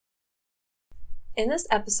In this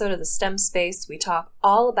episode of the STEM Space, we talk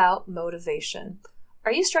all about motivation.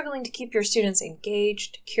 Are you struggling to keep your students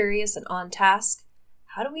engaged, curious, and on task?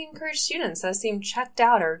 How do we encourage students that seem checked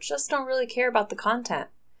out or just don't really care about the content?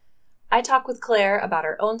 I talk with Claire about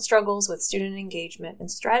our own struggles with student engagement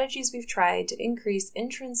and strategies we've tried to increase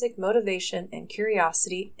intrinsic motivation and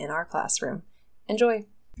curiosity in our classroom. Enjoy!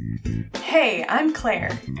 Hey, I'm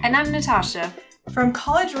Claire. And I'm Natasha. From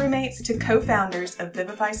college roommates to co-founders of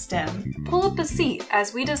Vivify STEM, Pull up a seat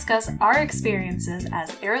as we discuss our experiences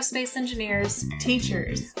as aerospace engineers,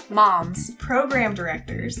 teachers, moms, program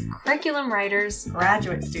directors, curriculum writers,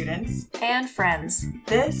 graduate students, and friends.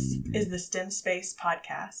 This is the STEM Space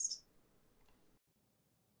Podcast.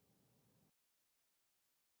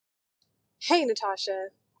 Hey, Natasha.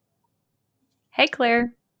 Hey,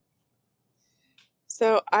 Claire.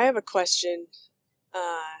 So I have a question.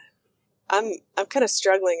 I'm kind of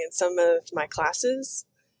struggling in some of my classes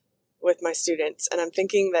with my students, and I'm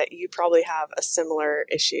thinking that you probably have a similar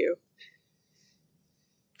issue.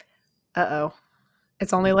 Uh-oh.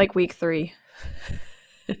 It's only like week 3.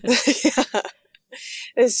 Yeah,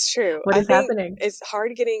 it's true. What is happening? It's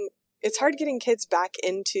hard getting kids back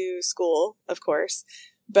into school, of course,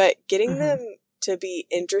 but getting them to be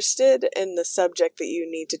interested in the subject that you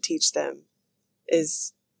need to teach them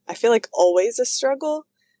is, I feel like, always a struggle,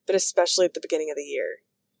 but especially at the beginning of the year.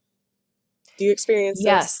 Do you experience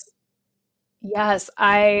this? Yes,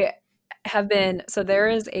 I have been. So there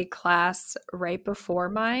is a class right before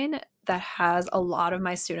mine that has a lot of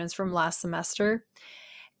my students from last semester,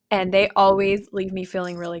 and they always leave me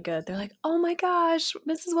feeling really good. They're like, oh my gosh,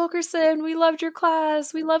 Mrs. Wilkerson, we loved your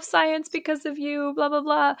class. We love science because of you, blah, blah,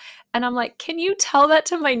 blah. And I'm like, can you tell that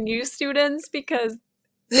to my new students? Because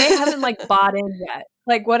they haven't bought in yet.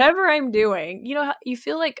 Whatever I'm doing, you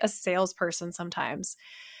feel like a salesperson sometimes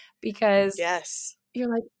because Yes.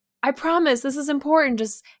 you're like, I promise this is important.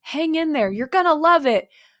 Just hang in there. You're going to love it.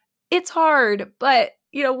 It's hard, but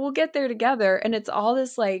we'll get there together. And it's all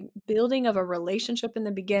this building of a relationship in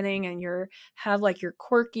the beginning, and have your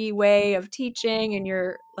quirky way of teaching, and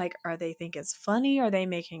you're like, are they think it's funny? Are they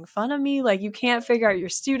making fun of me? You can't figure out your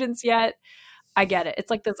students yet. I get it.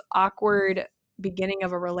 It's this awkward beginning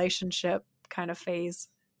of a relationship kind of phase.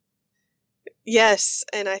 Yes,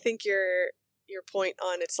 and I think your point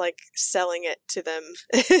on it's selling it to them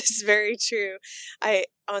is very true.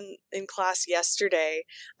 In class yesterday,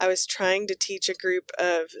 I was trying to teach a group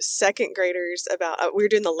of second graders about we were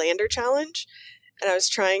doing the Lander Challenge, and I was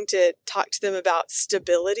trying to talk to them about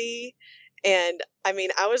stability, and I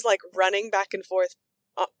was running back and forth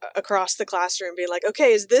across the classroom being like,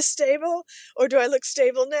 okay, is this stable or do I look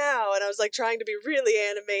stable now? And I was trying to be really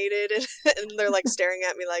animated, and they're staring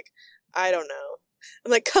at me like, I don't know.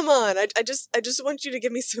 I'm like, come on, I just want you to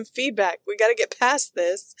give me some feedback. We got to get past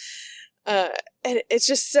this. And it's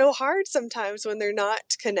just so hard sometimes when they're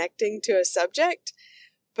not connecting to a subject.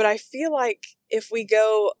 But I feel like if we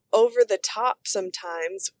go over the top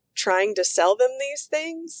sometimes trying to sell them these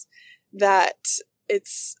things, that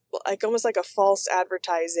it's almost like a false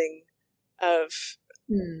advertising of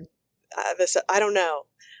this. I don't know.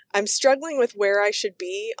 I'm struggling with where I should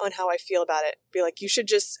be on how I feel about it. Be like, you should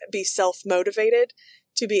just be self-motivated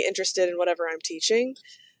to be interested in whatever I'm teaching.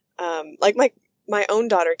 My own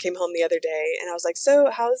daughter came home the other day, and I was like, so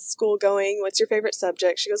how's school going? What's your favorite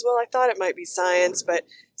subject? She goes, well, I thought it might be science, but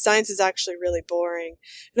science is actually really boring.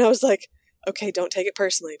 And I was like, okay, don't take it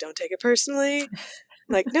personally. Don't take it personally.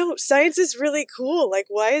 No, science is really cool.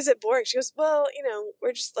 Why is it boring? She goes, well,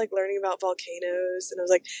 we're just learning about volcanoes. And I was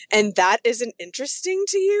like, and that isn't interesting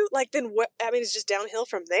to you? Then what? It's just downhill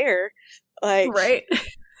from there. Right.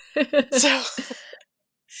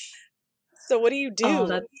 So what do you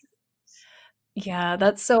do?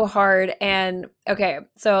 That's so hard. And okay,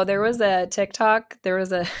 so there was a TikTok.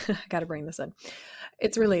 I got to bring this in.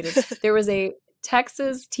 It's related. There was a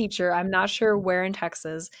Texas teacher, I'm not sure where in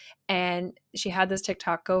Texas, and she had this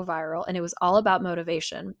TikTok go viral, and it was all about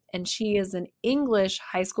motivation. And she is an English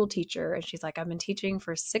high school teacher, and she's like, I've been teaching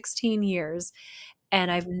for 16 years, and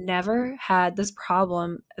I've never had this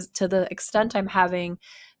problem to the extent I'm having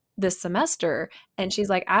this semester. And she's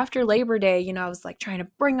like, after Labor Day, I was trying to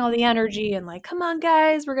bring all the energy and come on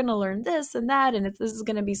guys, we're going to learn this and that, and this is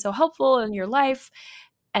going to be so helpful in your life.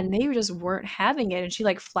 And they just weren't having it. And she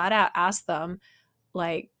flat out asked them,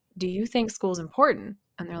 do you think school's important?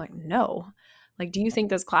 And they're like, no. Do you think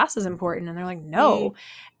this class is important? And they're like, no.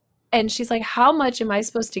 And she's like, how much am I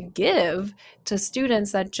supposed to give to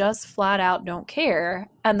students that just flat out don't care?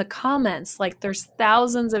 And the comments, there's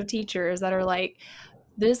thousands of teachers that are like,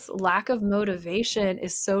 this lack of motivation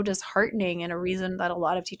is so disheartening and a reason that a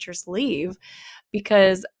lot of teachers leave,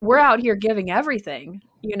 because we're out here giving everything.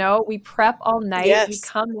 You know, we prep all night, we Yes.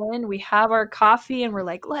 come in, we have our coffee, and we're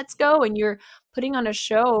like, let's go. And you're putting on a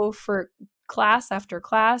show for class after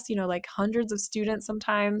class, you know, like hundreds of students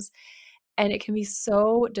sometimes. And it can be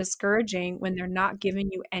so discouraging when they're not giving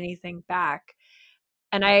you anything back.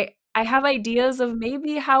 And I have ideas of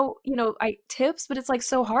maybe how, you know, I tips, but it's like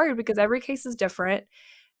so hard because every case is different.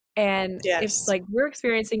 And if Yes. like we're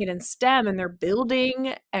experiencing it in STEM and they're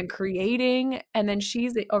building and creating, and then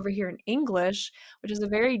she's over here in English, which is a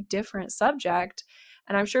very different subject.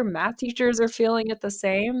 And I'm sure math teachers are feeling it the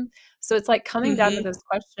same. So it's like coming down to Hmm. this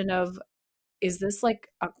question of, is this like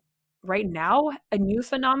right now a new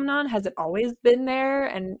phenomenon? Has it always been there?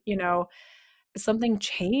 And, you know, has something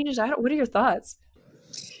changed? What are your thoughts?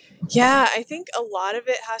 Yeah, I think a lot of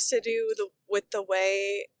it has to do with the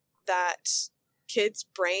way that kids'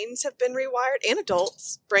 brains have been rewired, and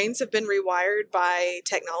adults' brains have been rewired by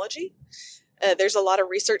technology. There's a lot of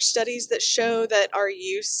research studies that show that our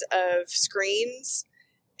use of screens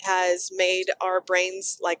has made our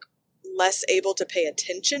brains like less able to pay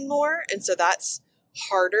attention more. And so that's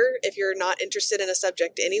harder if you're not interested in a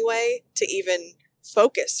subject anyway to even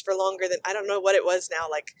focus for longer than, I don't know what it was now,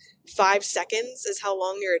 like 5 seconds is how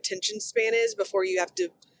long your attention span is before you have to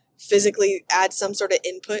physically add some sort of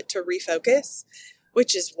input to refocus,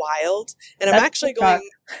 which is wild. And I'm That's actually TikTok. going,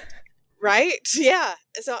 right? Yeah.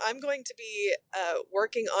 So I'm going to be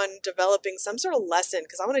working on developing some sort of lesson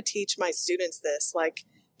because I want to teach my students this. Like,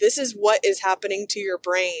 this is what is happening to your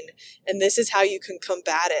brain, and this is how you can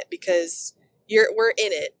combat it because we're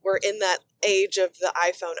in it. We're in that age of the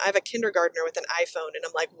iPhone. I have a kindergartner with an iPhone, and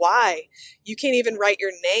I'm like, why? You can't even write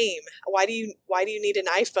your name. Why do you need an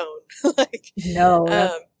iPhone? Like, No,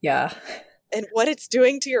 yeah. and what it's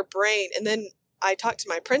doing to your brain. And then I talked to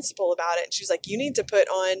my principal about it, and she was like, you need to put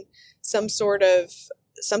on some sort of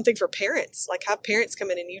something for parents, like have parents come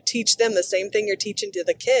in and you teach them the same thing you're teaching to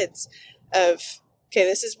the kids of, okay,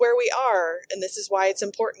 this is where we are, and this is why it's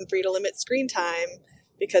important for you to limit screen time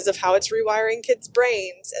because of how it's rewiring kids'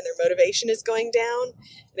 brains and their motivation is going down.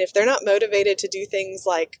 And if they're not motivated to do things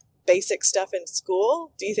like basic stuff in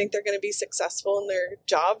school, do you think they're going to be successful in their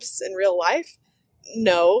jobs in real life?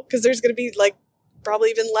 No, because there's going to be like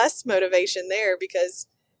probably even less motivation there because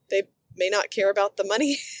they may not care about the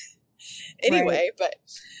money anyway. Right.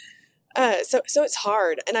 But so it's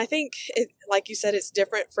hard, and I think like you said, it's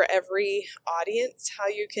different for every audience how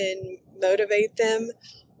you can motivate them.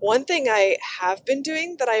 One thing I have been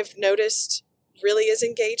doing that I've noticed really is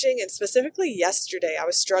engaging, and specifically yesterday I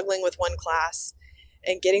was struggling with one class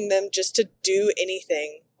and getting them just to do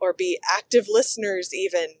anything or be active listeners,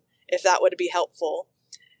 even if that would be helpful.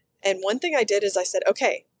 And one thing I did is I said,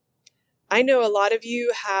 okay, I know a lot of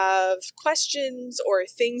you have questions or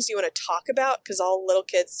things you want to talk about because all little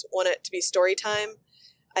kids want it to be story time.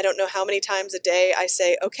 I don't know how many times a day I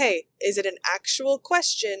say, okay, is it an actual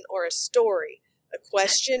question or a story? A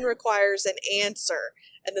question requires an answer.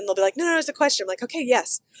 And then they'll be like, no, it's a question. I'm like, okay,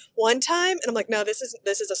 yes. One time. And I'm like, no, this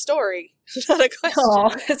is a story, not a question.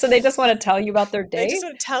 Oh, so they just want to tell you about their They day? just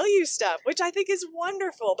want to tell you stuff, which I think is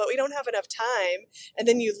wonderful, but we don't have enough time. And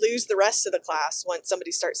then you lose the rest of the class once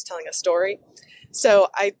somebody starts telling a story. So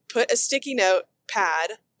I put a sticky note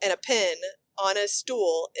pad and a pen on a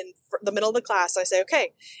stool in the middle of the class. I say,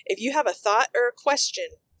 okay, if you have a thought or a question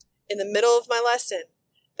in the middle of my lesson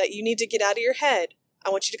that you need to get out of your head, I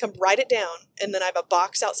want you to come write it down. And then I have a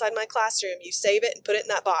box outside my classroom. You save it and put it in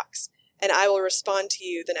that box, and I will respond to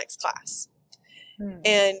you the next class.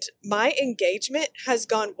 And my engagement has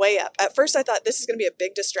gone way up. At first, I thought this is going to be a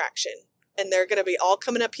big distraction, and they're going to be all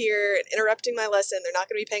coming up here and interrupting my lesson. They're not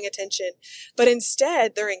going to be paying attention. But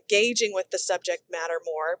instead, they're engaging with the subject matter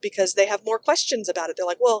more because they have more questions about it. They're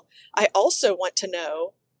like, well, I also want to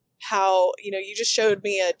know how, you just showed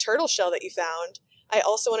me a turtle shell that you found. I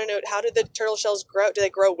also want to know, how did the turtle shells grow? Do they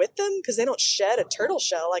grow with them? Because they don't shed a turtle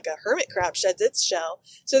shell like a hermit crab sheds its shell.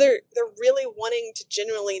 So they're really wanting to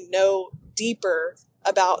genuinely know deeper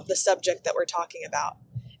about the subject that we're talking about.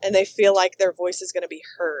 And they feel like their voice is going to be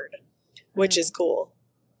heard, which is cool.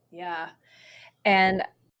 Yeah. And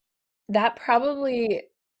that probably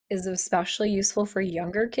is especially useful for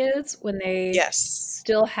younger kids when they Yes.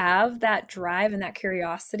 still have that drive and that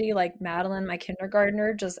curiosity. Like Madeline, my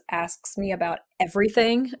kindergartner, just asks me about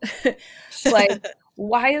everything. Like,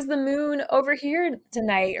 why is the moon over here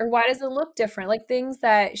tonight? Or why does it look different? Like things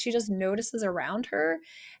that she just notices around her.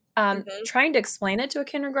 Trying to explain it to a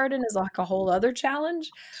kindergarten is like a whole other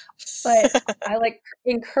challenge. But I like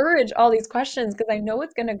encourage all these questions because I know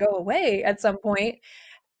it's going to go away at some point.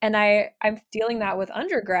 And I'm dealing that with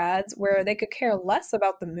undergrads where they could care less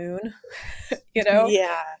about the moon, you know,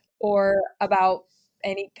 Yeah. or about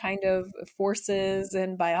any kind of forces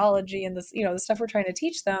and biology and this, the stuff we're trying to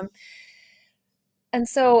teach them. And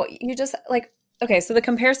so you just like, okay, so the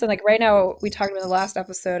comparison, like right now, we talked about in the last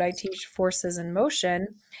episode, I teach forces in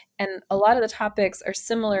motion, and a lot of the topics are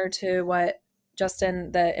similar to what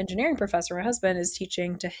Justin, the engineering professor, my husband, is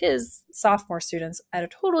teaching to his sophomore students at a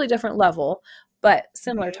totally different level, but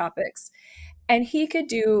similar topics. And he could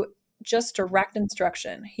do just direct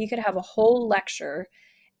instruction. He could have a whole lecture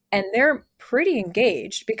and they're pretty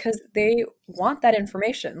engaged because they want that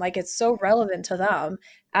information. Like it's so relevant to them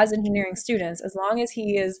as engineering students, as long as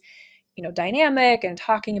he is, dynamic and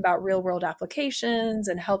talking about real world applications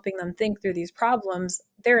and helping them think through these problems,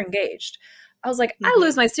 they're engaged. I was like, I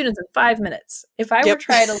lose my students in 5 minutes. If I were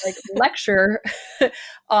trying to like lecture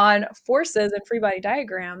on forces and free body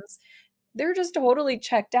diagrams, they're just totally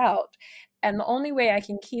checked out. And the only way I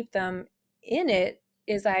can keep them in it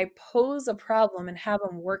is I pose a problem and have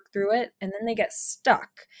them work through it, and then they get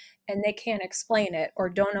stuck and they can't explain it or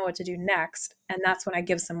don't know what to do next. And that's when I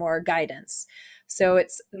give some more guidance. So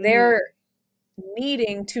it's they're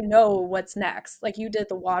needing to know what's next. Like you did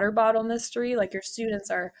the water bottle mystery, like your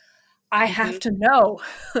students are, I have to know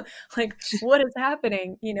like what is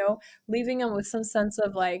happening, leaving them with some sense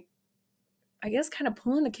of like, I guess kind of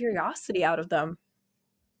pulling the curiosity out of them.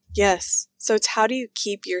 Yes. So it's how do you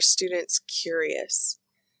keep your students curious?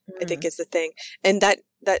 I think is the thing. And that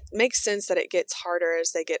makes sense that it gets harder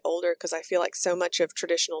as they get older, because I feel like so much of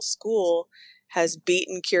traditional school has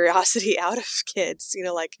beaten curiosity out of kids.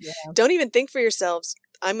 Don't even think for yourselves.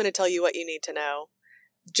 I'm going to tell you what you need to know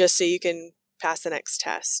just so you can pass the next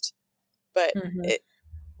test. But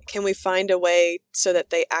can we find a way so that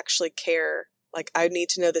they actually care? Like, I need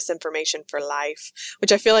to know this information for life,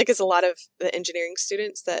 which I feel like is a lot of the engineering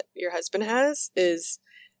students that your husband has, is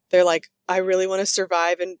they're like, I really want to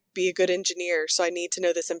survive and be a good engineer, so I need to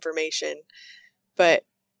know this information. But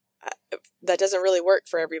that doesn't really work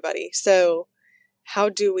for everybody. So how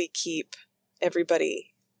do we keep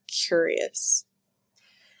everybody curious?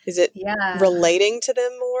 Is it relating to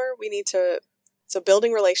them more? So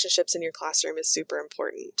building relationships in your classroom is super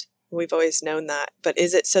important. We've always known that. But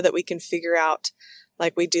is it so that we can figure out,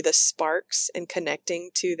 like we do the sparks and connecting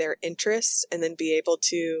to their interests, and then be able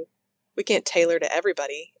to, we can't tailor to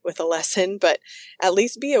everybody with a lesson, but at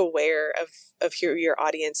least be aware of who your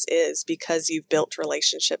audience is because you've built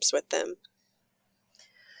relationships with them.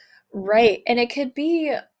 Right. And it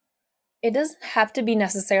doesn't have to be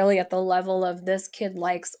necessarily at the level of this kid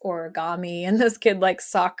likes origami and this kid likes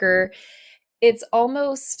soccer. It's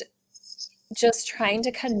almost just trying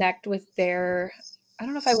to connect with their, I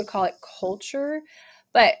don't know if I would call it culture,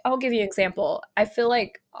 but I'll give you an example. I feel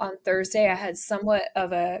like on Thursday I had somewhat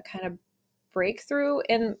of a kind of breakthrough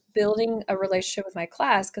in building a relationship with my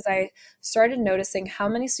class, because I started noticing how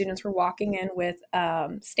many students were walking in with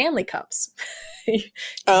Stanley Cups.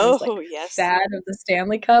 Yes. Fad of the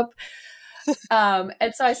Stanley Cup.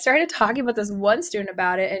 And so I started talking about this one student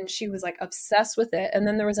about it, and she was like obsessed with it. And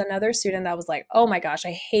then there was another student that was like, oh my gosh,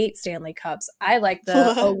 I hate Stanley Cups. I like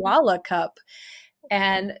the Owala cup.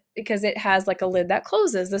 And because it has like a lid that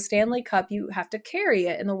closes, the Stanley Cup, you have to carry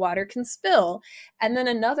it and the water can spill. And then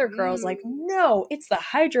another girl's like, no, it's the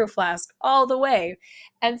Hydro Flask all the way.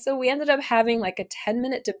 And so we ended up having like a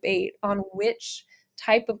 10-minute debate on which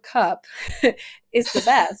type of cup is the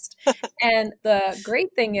best. And the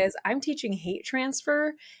great thing is I'm teaching hate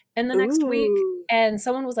transfer in the next week. And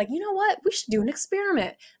someone was like, you know what? We should do an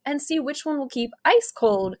experiment and see which one will keep ice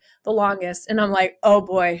cold the longest. And I'm like, oh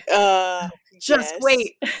boy, just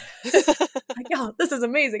wait. Like, oh, this is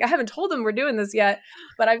amazing. I haven't told them we're doing this yet,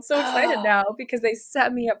 but I'm so excited now because they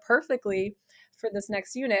set me up perfectly for this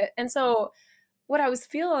next unit. And so what I was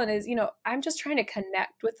feeling is, I'm just trying to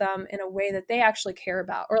connect with them in a way that they actually care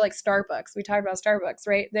about. Or like Starbucks. We talked about Starbucks,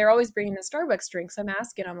 right? They're always bringing the Starbucks drinks. I'm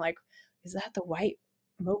asking, I'm like, is that the white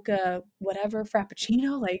mocha, whatever,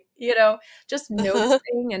 frappuccino? Like, just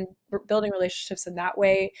noticing and building relationships in that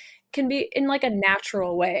way can be in like a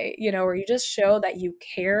natural way, where you just show that you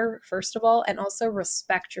care, first of all, and also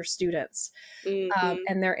respect your students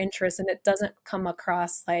and their interests. And it doesn't come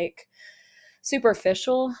across like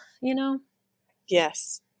superficial,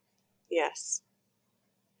 Yes.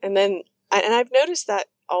 And then, and I've noticed that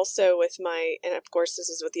also with and of course this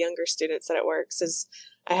is with younger students that it works, is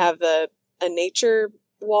I have a nature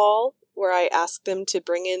wall where I ask them to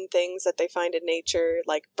bring in things that they find in nature,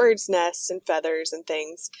 like birds' nests and feathers and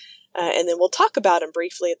things. And then we'll talk about them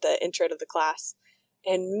briefly at the intro to the class.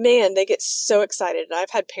 And man, they get so excited. And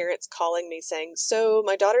I've had parents calling me saying, so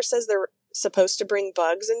my daughter says supposed to bring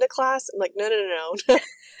bugs into class. I'm like, no.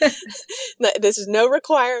 This is no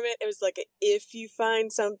requirement. It was like, if you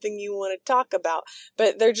find something you want to talk about,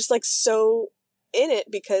 but they're just like so in it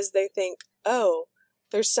because they think, oh,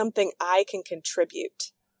 there's something I can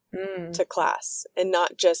contribute to class, and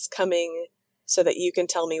not just coming so that you can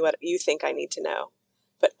tell me what you think I need to know,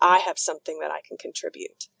 but I have something that I can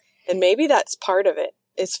contribute. And maybe that's part of it,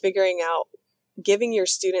 is figuring out, giving your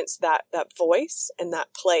students that voice and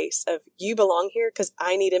that place of, you belong here because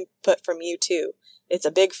I need input from you too. It's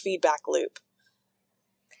a big feedback loop.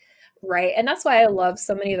 Right. And that's why I love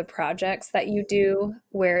so many of the projects that you do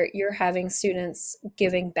where you're having students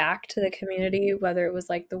giving back to the community, whether it was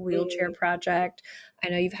like the wheelchair project. I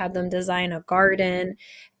know you've had them design a garden,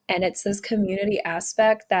 and it's this community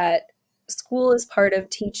aspect that school is part of,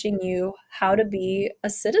 teaching you how to be a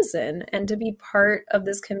citizen and to be part of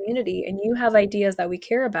this community. And you have ideas that we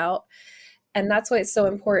care about. And that's why it's so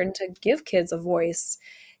important to give kids a voice.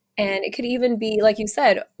 And it could even be, like you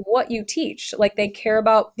said, what you teach. Like, they care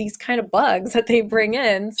about these kind of bugs that they bring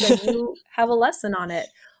in, so you have a lesson on it.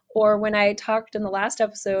 Or when I talked in the last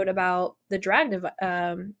episode about the drag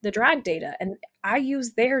data, and I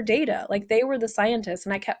used their data, like they were the scientists,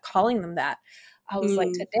 and I kept calling them that. I was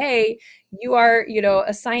like, today you are,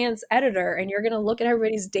 a science editor, and you're going to look at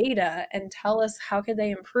everybody's data and tell us how could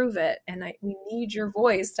they improve it. And we need your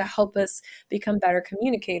voice to help us become better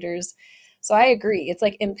communicators. So I agree. It's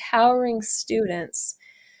like empowering students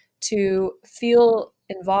to feel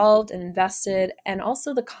involved and invested, and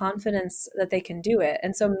also the confidence that they can do it.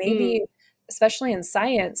 And so maybe, especially in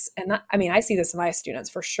science, and I see this in my students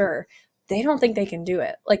for sure, they don't think they can do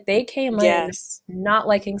it. Like, they came in not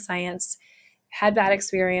liking science, had bad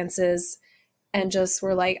experiences, and just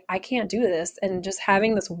were like, I can't do this. And just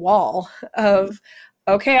having this wall of,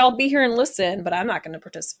 okay, I'll be here and listen, but I'm not going to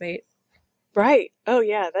participate. Right. Oh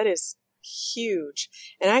yeah, that is huge.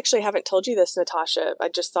 And I actually haven't told you this, Natasha. I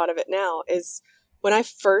just thought of it now, is when I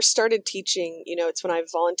first started teaching, it's when I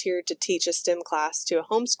volunteered to teach a STEM class to a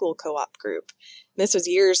homeschool co-op group. And this was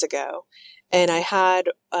years ago. And I had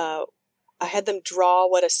them draw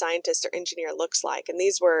what a scientist or engineer looks like. And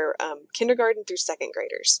these were kindergarten through second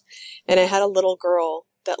graders. And I had a little girl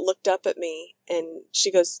that looked up at me and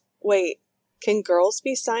she goes, wait, can girls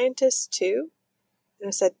be scientists too? And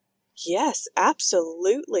I said, yes,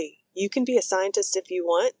 absolutely. You can be a scientist if you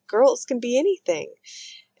want. Girls can be anything.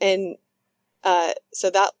 And so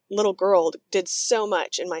that little girl did so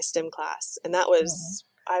much in my STEM class. And that was,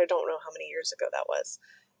 I don't know how many years ago that was.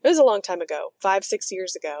 It was a long time ago, 5-6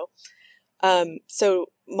 years ago. So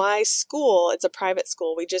my school, it's a private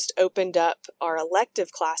school. We just opened up our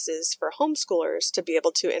elective classes for homeschoolers to be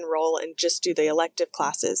able to enroll and just do the elective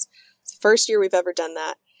classes. It's the first year we've ever done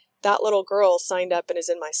that. That little girl signed up and is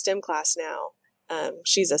in my STEM class now.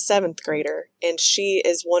 She's a 7th grader, and she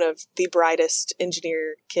is one of the brightest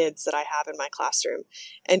engineer kids that I have in my classroom.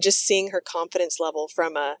 And just seeing her confidence level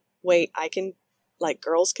from wait, I can, like,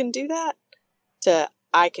 girls can do that, to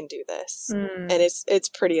I can do this. And it's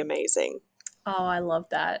pretty amazing. Oh, I love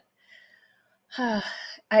that.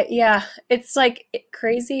 It's like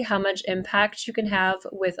crazy how much impact you can have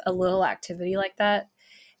with a little activity like that.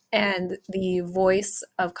 And the voice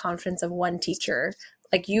of confidence of one teacher,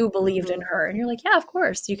 like, you believed in her and you're like, yeah, of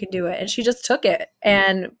course you can do it. And she just took it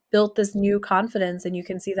and built this new confidence. And you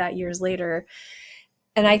can see that years later.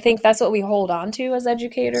 And I think that's what we hold on to as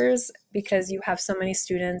educators, because you have so many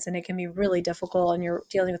students and it can be really difficult, and you're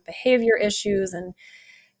dealing with behavior issues and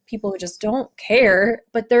people who just don't care.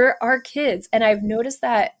 But there are kids, and I've noticed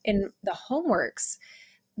that in the homeworks,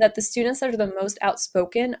 that the students that are the most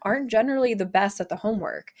outspoken aren't generally the best at the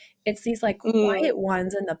homework. It's these like quiet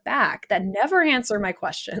ones in the back that never answer my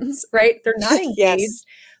questions, right? They're not engaged,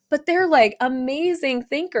 but they're like amazing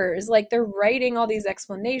thinkers. Like, they're writing all these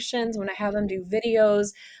explanations. When I have them do videos,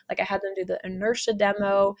 like I had them do the inertia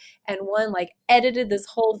demo, and one like edited this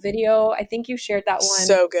whole video. I think you shared that one.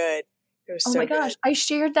 So good. It was oh so my gosh, good. I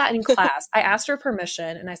shared that in class. I asked her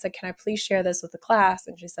permission and I said, can I please share this with the class?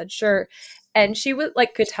 And she said, sure. And she would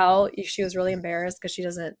could tell she was really embarrassed because she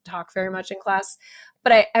doesn't talk very much in class.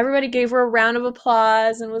 But everybody gave her a round of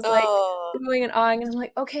applause and was like doing and awing. And I'm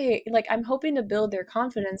like, okay, like, I'm hoping to build their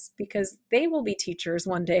confidence because they will be teachers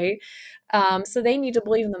one day. So they need to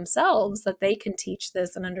believe in themselves that they can teach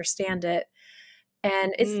this and understand it.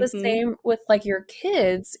 And it's the same with like your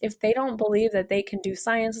kids. If they don't believe that they can do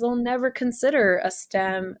science, they'll never consider a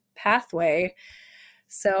STEM pathway.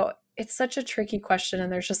 So it's such a tricky question.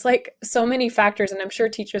 And there's just like so many factors. And I'm sure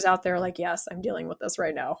teachers out there are like, yes, I'm dealing with this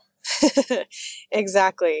right now.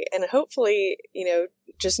 Exactly. And hopefully,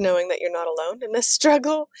 just knowing that you're not alone in this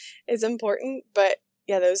struggle is important. But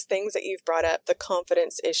those things that you've brought up, the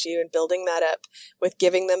confidence issue and building that up with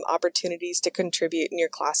giving them opportunities to contribute in your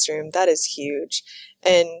classroom, that is huge.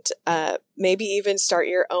 And maybe even start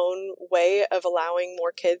your own way of allowing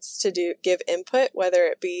more kids to give input, whether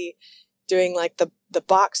it be doing like the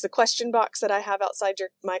question box that I have outside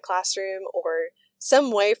my classroom, or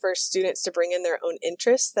some way for students to bring in their own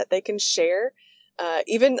interests that they can share.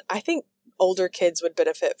 Even I think older kids would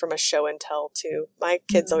benefit from a show and tell too. My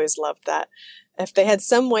kids always loved that. If they had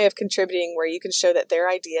some way of contributing where you can show that their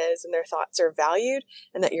ideas and their thoughts are valued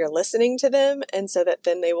and that you're listening to them, and so that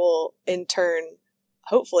then they will in turn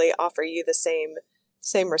hopefully offer you the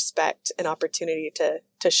same respect and opportunity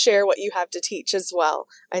to share what you have to teach as well.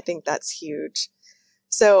 I think that's huge.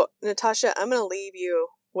 So Natasha, I'm going to leave you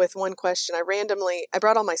with one question. I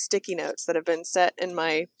brought all my sticky notes that have been set in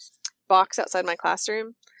my box outside my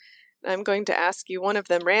classroom. I'm going to ask you one of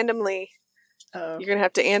them randomly. You're going to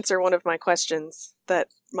have to answer one of my questions that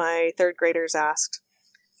my third graders asked.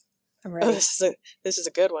 I'm ready. Oh, this is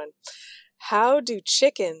a good one. How do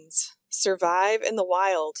chickens survive in the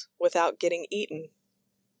wild without getting eaten?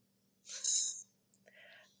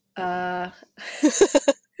 Well,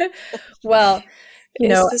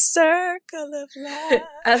 it's the circle of life.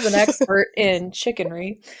 As an expert in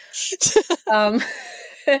chickenry,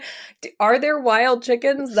 are there wild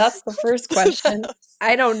chickens? That's the first question.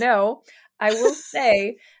 I don't know. I will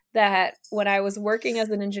say that when I was working as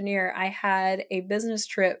an engineer, I had a business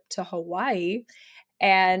trip to Hawaii,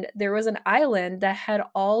 and there was an island that had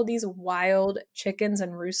all these wild chickens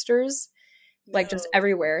and roosters, like just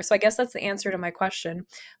everywhere. So I guess that's the answer to my question.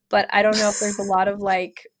 But I don't know if there's a lot of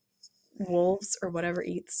like wolves or whatever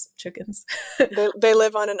eats chickens. They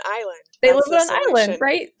live on an island. They live on an island,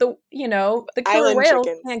 right? The killer whales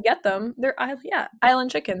chickens. Can't get them. They're island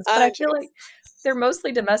chickens. But I feel like they're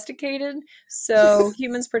mostly domesticated, so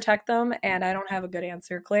humans protect them, and I don't have a good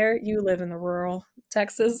answer. Claire, you live in the rural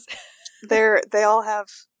Texas. They all have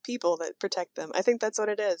people that protect them. I think that's what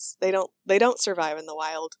it is. They don't survive in the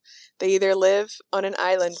wild. They either live on an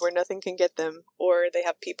island where nothing can get them, or they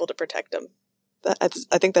have people to protect them.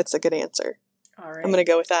 I think that's a good answer. All right. I'm going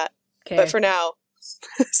to go with that. Okay. But for now,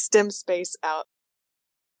 STEM space out.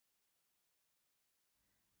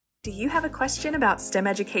 Do you have a question about STEM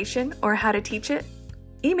education or how to teach it?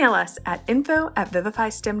 Email us at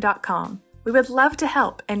info@vivifystem.com. We would love to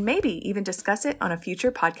help and maybe even discuss it on a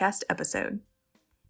future podcast episode.